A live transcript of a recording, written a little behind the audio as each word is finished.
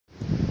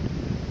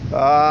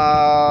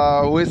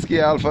Whiskey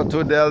Alpha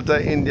 2 Delta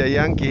India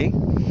Yankee,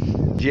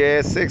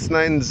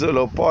 J69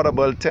 Zulu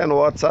portable 10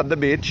 watts at the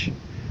beach,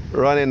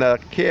 running a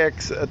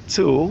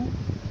KX2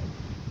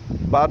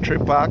 battery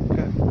pack,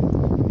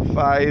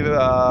 5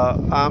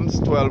 amps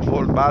 12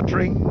 volt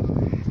battery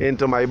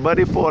into my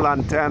buddy pole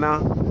antenna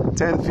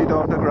 10 feet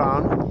off the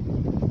ground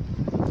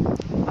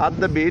at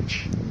the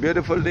beach.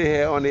 Beautiful day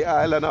here on the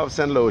island of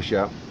St.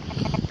 Lucia.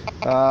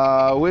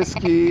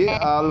 Whiskey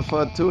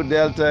Alpha 2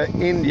 Delta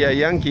India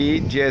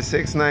Yankee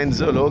J69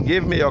 Zulu.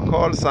 Give me your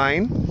call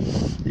sign,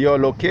 your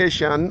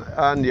location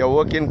and your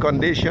working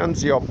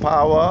conditions, your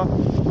power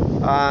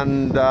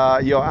and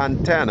your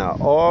antenna.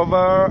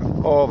 Over.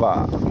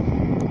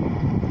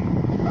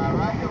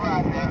 Roger,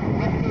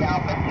 Whiskey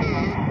Alpha 2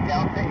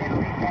 Delta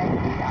India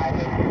Yankee. I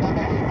live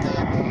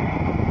 730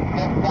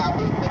 just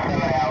southeast of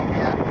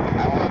Philadelphia.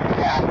 I work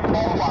at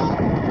 10 watts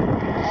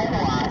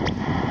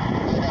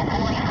with a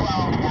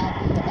 412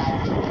 battery about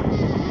 50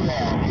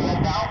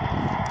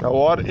 there.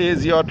 What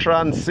is your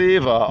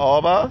transceiver?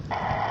 Over.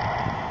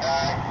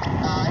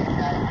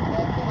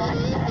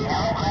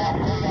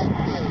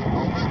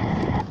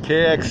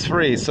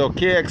 KX3, so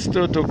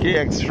KX2 to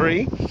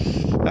KX3,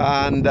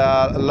 and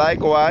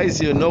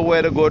likewise, you know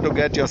where to go to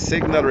get your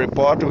signal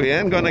report. We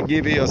ain't gonna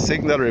give you your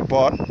signal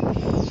report,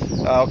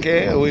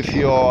 okay, with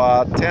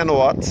your 10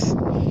 watts,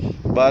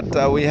 but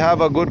we have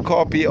a good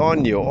copy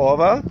on you.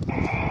 Over.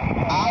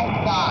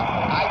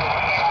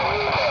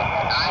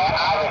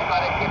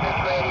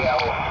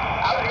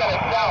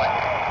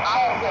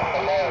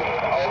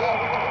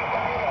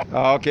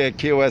 Okay,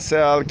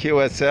 QSL.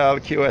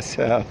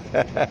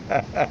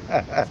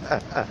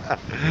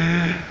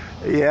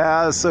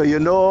 Yeah, so you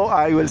know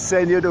I will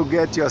send you to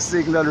get your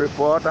signal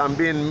report. I'm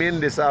being mean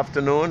this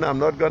afternoon. I'm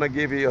not going to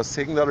give you your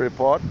signal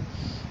report.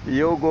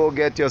 You go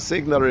get your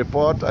signal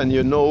report and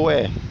you know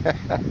where.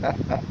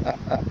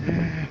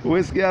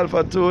 Whiskey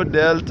Alpha 2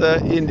 Delta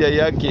India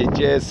Yankee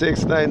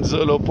J69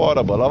 Zulu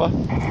portable. Over.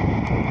 I'm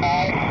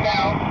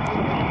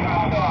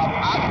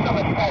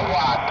going to tell you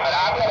what, but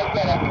I'm going to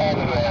get a pen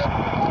here.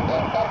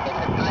 There's something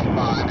to type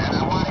on, and I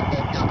want to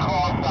get your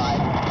call sign.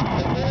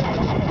 So do it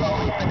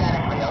slowly,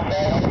 phonetically,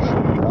 okay?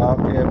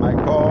 Okay, my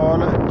call,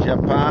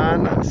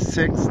 Japan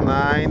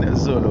 69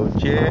 Zulu,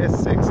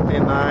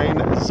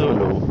 J69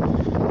 Zulu,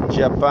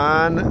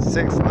 Japan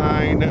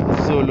 69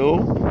 Zulu,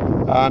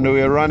 and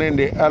we're running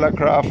the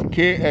aircraft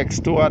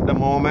KX2 at the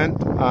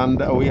moment,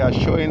 and we are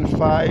showing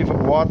 5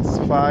 watts,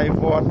 5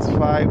 watts,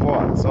 5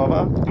 watts.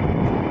 Over.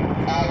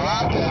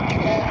 Roger.